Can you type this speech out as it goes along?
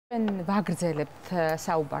ვაგრძელებთ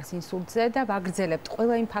საუბარს ინსულტზე და ვაგრძელებთ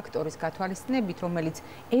ყველა იმ ფაქტორის გათვალისწინებით, რომელიც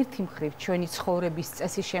ერთი მხრივ ჩვენი ცხოვრების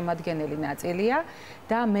წესის შემადგენელი ნაწილია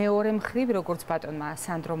და მეორე მხრივ, როგორც ბატონმა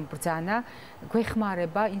სანდრომ ბრძანა,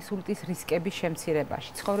 გვეხმარება ინსულტის რისკების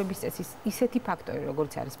შემცირებაში. ცხოვრების წესის ისეთი ფაქტორი,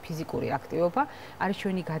 როგორც არის ფიზიკური აქტივობა, არის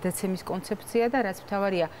ჩვენი გადაცემის კონცეფცია და რაც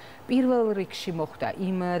მთავარია, პირველ რიგში მოხდა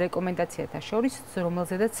იმ რეკომენდაციათა შორის,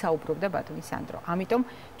 რომელზედაც საუბრობდა ბატონი სანდრო. ამიტომ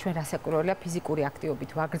ჩვენ რასაკვირველია ფიზიკური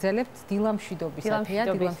აქტივობით ვაგრძელებთ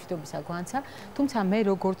დილამშვიდობისა გვანცა, თუმცა მე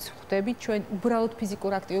როგორც ხვდები, ჩვენ უბრალოდ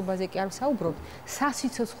ფიზიკურ აქტივობაზე კი არ ვსაუბრობთ,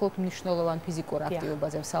 სასიცოცხლოდ მნიშვნელოვან ფიზიკურ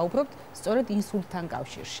აქტივობაზე ვსაუბრობთ, სწორედ ინსულტთან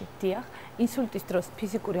კავშირში. დიახ, ინსულტის დროს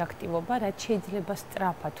ფიზიკური აქტივობა, რაც შეიძლება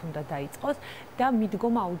სწრაფად უნდა დაიწყოს და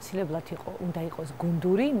მიდგომა აუცილებლად უნდა იყოს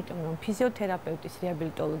გუნდური, იმიტომ რომ ფიზიოთერაპევტის,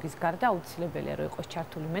 რეაბილიტოლოგის გარდა აუცილებელია რომ იყოს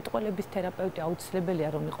ჩართული მეტყველების თერაპევტი, აუცილებელია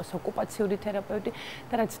რომ იყოს ოკუპაციური თერაპევტი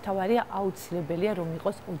და რაც მთავარია, აუცილებელია რომ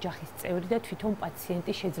იყოს ოჯახის წევრი და თვითონ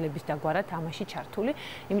პაციენტი შეძლების დაგვარად ამაში ჩართული,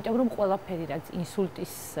 იმიტომ რომ ყველაფერი რაც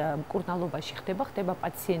ინსულტის მკურნალობაში ხდება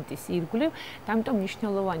პაციენტის ირგვლივ და ამიტომ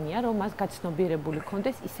მნიშვნელოვანია რომ მას გაცნობიერებული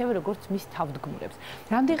ქონდეს ისევე როგორც მის თავდგმურებს.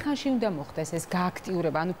 რამდენ ხანში უნდა მოხდეს ეს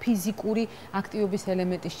გააქტიურება, ანუ ფიზიკური აქტივობის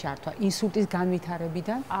ელემენტის ჩართვა ინსულტის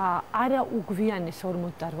განვითარებიდან? არა უგვიანეს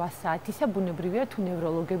 48 საათისა, ბუნებრივია თუ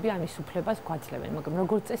ნევროლოგები ამის უფლებას გვაძლევენ, მაგრამ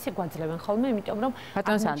როგორც წესი გვაძლევენ ხოლმე, იმიტომ რომ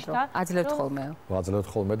ბატონ სანდრო, აძლევთ ხოლმე. ვაძლევთ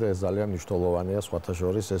ხოლმე და ეს ძალიან მნიშვნელოვანია, სხვათა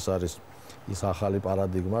შორის ეს არის ის ახალი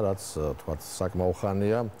პარადიგმა, რაც თქვათ საკმაო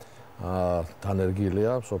ხანია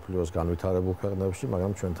დანერგილია მსოფლიოს განვითარებულ ქვეყნებში,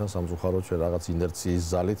 მაგრამ ჩვენთან სამწუხაროდ ჩვენ რაღაც ინერციის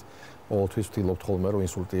ზალით ყოველთვის ვთილობთ ხოლმე, რომ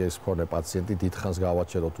ინსულტის მქონე პაციენტი დიდხანს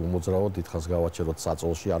გავაჩეროთ უმოძრაოდ, დიდხანს გავაჩეროთ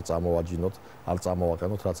საწოლში, არ წამოვაჯინოთ, არ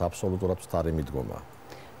წამოვაყენოთ, რაც აბსოლუტურად მცდარი მიდგომაა.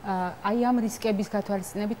 აი ამ რისკების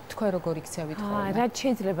გათვალისწინებით თქვენ როგორ იქცევით ხოლმე? რაც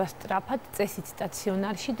შეიძლება სწრაფად წესით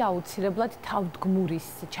სტაციონარში და აუცილებლად თავდგმურის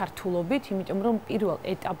ჩართულობით, იმიტომ რომ პირველ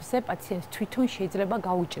ეტაპზე პაციენტს თვითონ შეიძლება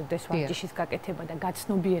გაუჭირდეს ვარჯიშის გაკეთება და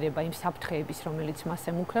გაცნობიერება იმ საფრთხეების, რომელიც მას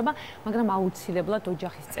ემუქრება, მაგრამ აუცილებლად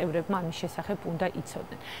ოჯახის წევრებმა ამის შესახებ უნდა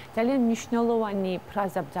იცოდნენ. ძალიან მნიშვნელოვანი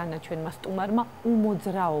ფრაზა ბრძანა ჩვენმა სტუმარმა,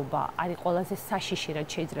 უმოძრაობა არის ყველაზე საშიში, რაც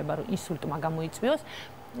შეიძლება რომ ინსულტმა გამოიწვიოს.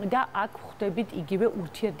 და აქ ხვდებით იგივე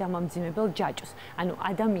ურთიერთდამამძიმებელ ჯაჭვს. ანუ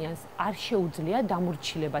ადამიანს არ შეუძლია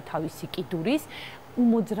დამორჩილება თავისი კიდურის,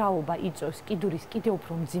 უმოძრაობა იწვევს კიდურის კიდევ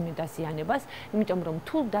უფრო მძიმე დაზიანებას, იმიტომ რომ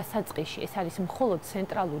თუ დასაწყისში ეს არის მხოლოდ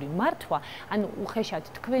ცენტრალური მართვა, ანუ უხეშად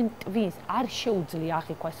თქვენ ტვინს არ შეუძლია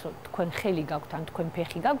აღიქვას, რომ თქვენ ხელი გაქვთ ან თქვენ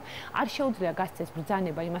ფეხი გაქვთ, არ შეუძლია გასცეს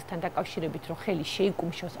ბრძანება იმასთან დაკავშირებით, რომ ხელი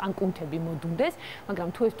შეიკუმშოს ან კუნთები მოდუნდეს, მაგრამ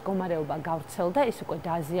თუ ეს მდგომარეობა გავრცელდა, ეს უკვე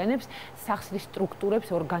დააზიანებს სახსრის სტრუქტურებს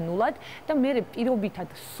ორგანულად და მე პირობითად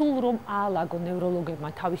სულ რომ აალაგო ნევროლოგებმა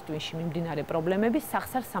თავის ტვინში მიმდინარე პრობლემები,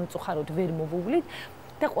 სახსარს სამწუხაროდ ვერ მოვუვლით.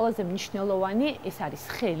 და ყველაზე მნიშვნელოვანი ეს არის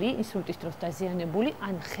ხელი, ინსულტის დროს დაზიანებული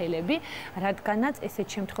ან ხელები, რადგანაც ესეთ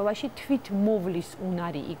შემთხვევაში თვითმოვლის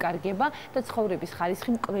უნარი იკარგება და ცხოვრების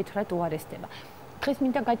ხარისხი მკვეთრად უარესდება. დღეს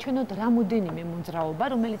მინდა გაჩვენოთ რამოდენიმე მოძრაობა,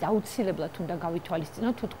 რომელიც აუცილებლად უნდა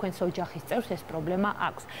გავითვალისწინოთ, თუ თქვენს ოჯახის წევრს ეს პრობლემა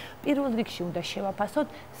აქვს. პირველ რიგში უნდა შევაფასოთ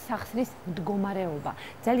სახსრის მდგომარეობა.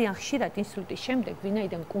 ძალიან ხშირად ინსულტის შემდეგ,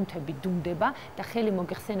 ვინაიდან კუნთები დუნდება და ხელი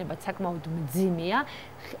მოგეხსენებათ საკმაოდ მძიმეა,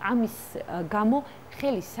 ამის გამო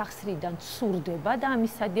ხელი სახსრიდან ცურდება და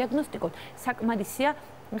ამის სადიაგნოსტიკოდ საკმარისია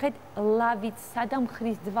ნახეთ ლავიცსა და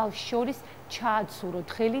მხრის ძვალს შორის ჩააცუროთ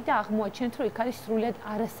ხელი და აღმოაჩენთ, რომ იქ არის სრულიად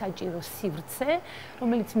არასაჭირო სივრცე,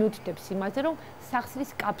 რომელიც მიუთითებს იმაზე, რომ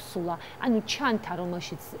სახსრის კაფსულა, ანუ ჩანთა,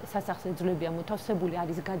 რომელშიც სასახსრე ძვლებია მოთავსებული,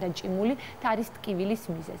 არის გადაჭიმული და არის ტკივილის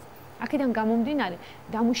მიზეზი. აქედან გამომდინარე,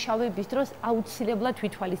 დამუშავების დროს აუცილებლად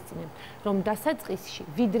ვითვალისწინებთ, რომ დასაწყისში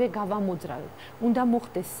ვიდრე გავამოძრავებთ, უნდა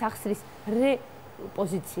მოხდეს სახსრის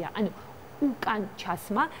რეპოზიცია, ანუ უკან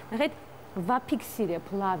ჩასმა, ნახეთ ვაფიქსირებ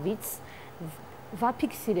ლავიც,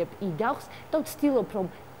 ვაფიქსირებ იდაღს და ვცდილობ, რომ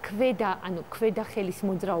ქვედა ხელის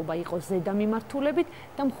მოძრაობა იყოს ზედა მიმართულებით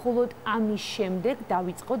და მხოლოდ ამის შემდეგ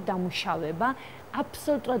დავიწყოთ დამუშავება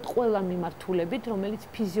აბსოლუტურად ყველა მიმართულებით, რომელიც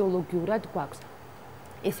ფიზიოლოგიურად გვაქვს.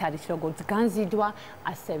 ეს არის როგორც განზიდვა,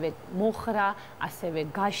 ასევე მოხრა, ასევე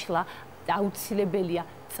გაშლა, აუცილებელია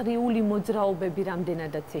წრიული მოძრაობები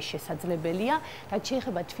რამდენადაც ეს შესაძლებელია, რაც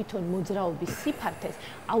შეეხება თვითონ მოძრაობის სიფართეს,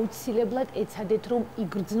 აუცილებლად ეცადეთ, რომ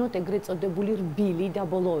იგრძნოთ ეგრეთ წოდებული რბილი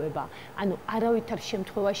დაბოლოება. ანუ არავითარ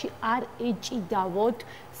შემთხვევაში არ ეჭიდავოთ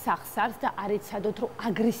სახსარს და არ ეცადოთ, რომ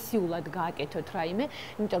აგრესიულად გააკეთოთ რაიმე,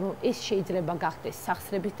 იმიტომ რომ ეს შეიძლება გახდეს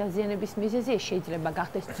სახსრების დაზიანების მიზეზი, ეს შეიძლება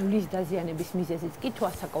გახდეს ძვლის დაზიანების მიზეზიც კი თუ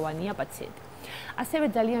ასაკოვანია პაციენტი. ასევე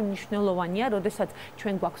ძალიან მნიშვნელოვანია, როდესაც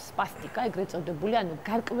ჩვენ გვაქვს სპასტიკა, ეგრეთ წოდებული, ანუ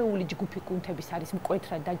გარკვეული ჯგუფი კუნთების არის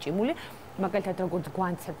მკვეთრად დაჭიმული, მაგალითად როგორც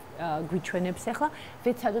გვანცად გვიჩვენებს ახლა,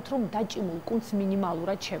 ვეცადოთ რომ დაჭიმულ კუნთს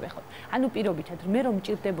მინიმალურად შევეხოთ. ანუ პირობითად მე რომ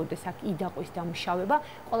მჭირდებოდეს აქ იდაყვის დამუშავება,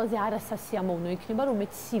 ყველაზე არასასიამოვნო იქნება რომ მე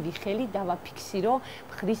ცივი ხელი დავაფიქსირო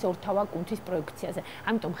მხრის ორთავა კუნთის პროექციაზე.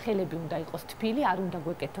 ამიტომ ხელები უნდა იყოს თბილი, არ უნდა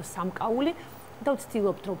გვეკეთოს სამკაული. და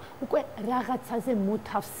ვცდილობთ რომ უკვე რაღაცაზე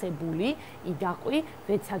მოთავსებული იდაყვი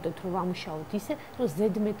ვეცადოთ რომ ვამუშაოთ ისე რომ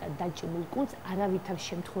ზედმეტად დაჭიმულ კუნთს არავითარ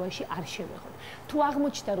შემთხვევაში არ შევეხოთ. თუ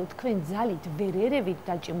აღმოჩნდა რომ თქვენ ძალით ვერ ერევით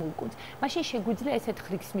დაჭიმულ კუნთს, მაშინ შეგვიძლია ესეთ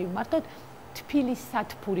ხრიქს მივმართოთ, თბილი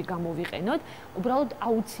სათბური გამოვიყენოთ, უბრალოდ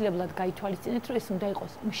აუცილებლად გაითვალისწინეთ რომ ეს უნდა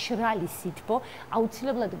იყოს მშრალი სითბო,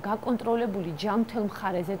 აუცილებლად გაკონტროლებული ჯამთელ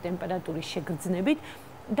მხარეზე ტემპერატურის შეგრძნებით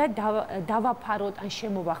და დავაფაროთ ან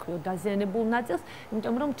შემოვახვიოთ დაზიანებულ ნაწილს,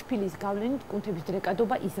 იმიტომ რომ თბილის გავლენით კუნთების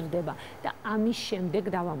დრეკადობა იზრდება და ამის შემდეგ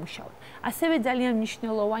დავამუშავოთ. ასევე ძალიან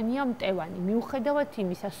მნიშვნელოვანია მტევანი. მიუხედავად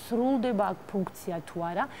იმისა, სრულდება აქ ფუნქცია თუ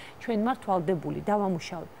არა, ჩვენ ვართ ვალდებული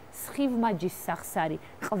დავამუშავოთ სხივმაჯის სახსარი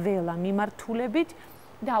ყველა მიმართულებით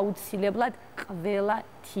და აუცილებლად ყველა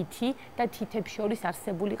თითი და თითებს შორის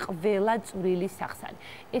არსებული ყველა წვრილი სახსარი.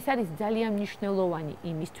 ეს არის ძალიან მნიშვნელოვანი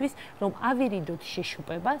იმისთვის, რომ ავირიდოთ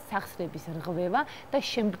შეშუპება, სახსრების რღვევა და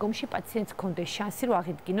შემდგომში პაციენტს ჰქონდეს შანსი, რომ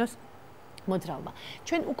აღიდგინოს მოძრაობა.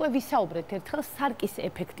 ჩვენ უკვე ვისაუბრეთ ერთხელ სარკის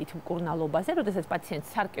ეფექტით მკურნალობაზე, როდესაც პაციენტს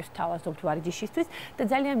სარკეს ვთავაზობთ ვარჯიშისთვის და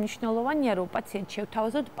ძალიან მნიშვნელოვანია, რომ პაციენტს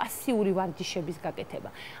შევთავაზოთ პასიური ვარჯიშების გაკეთება.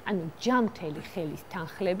 ანუ ჯამთელი ხელის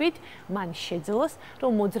თანხლებით მან შეძლოს,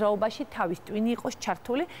 რომ მოძრაობაში თავის ტვინი იყოს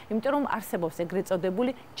ჩართული, იმიტომ რომ არსებობს ეგრეთ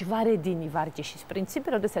წოდებული ჯვარედინი ვარჯიშის პრინციპი,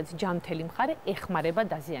 როდესაც ჯამთელი მხარე ეხმარება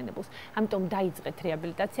დაზიანებულს. ამიტომ დაიწყეთ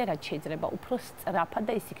რეაბილიტაცია, რაც შეიძლება უფრო სწრაფად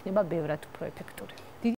და ის იქნება ბევრად უფრო ეფექტური.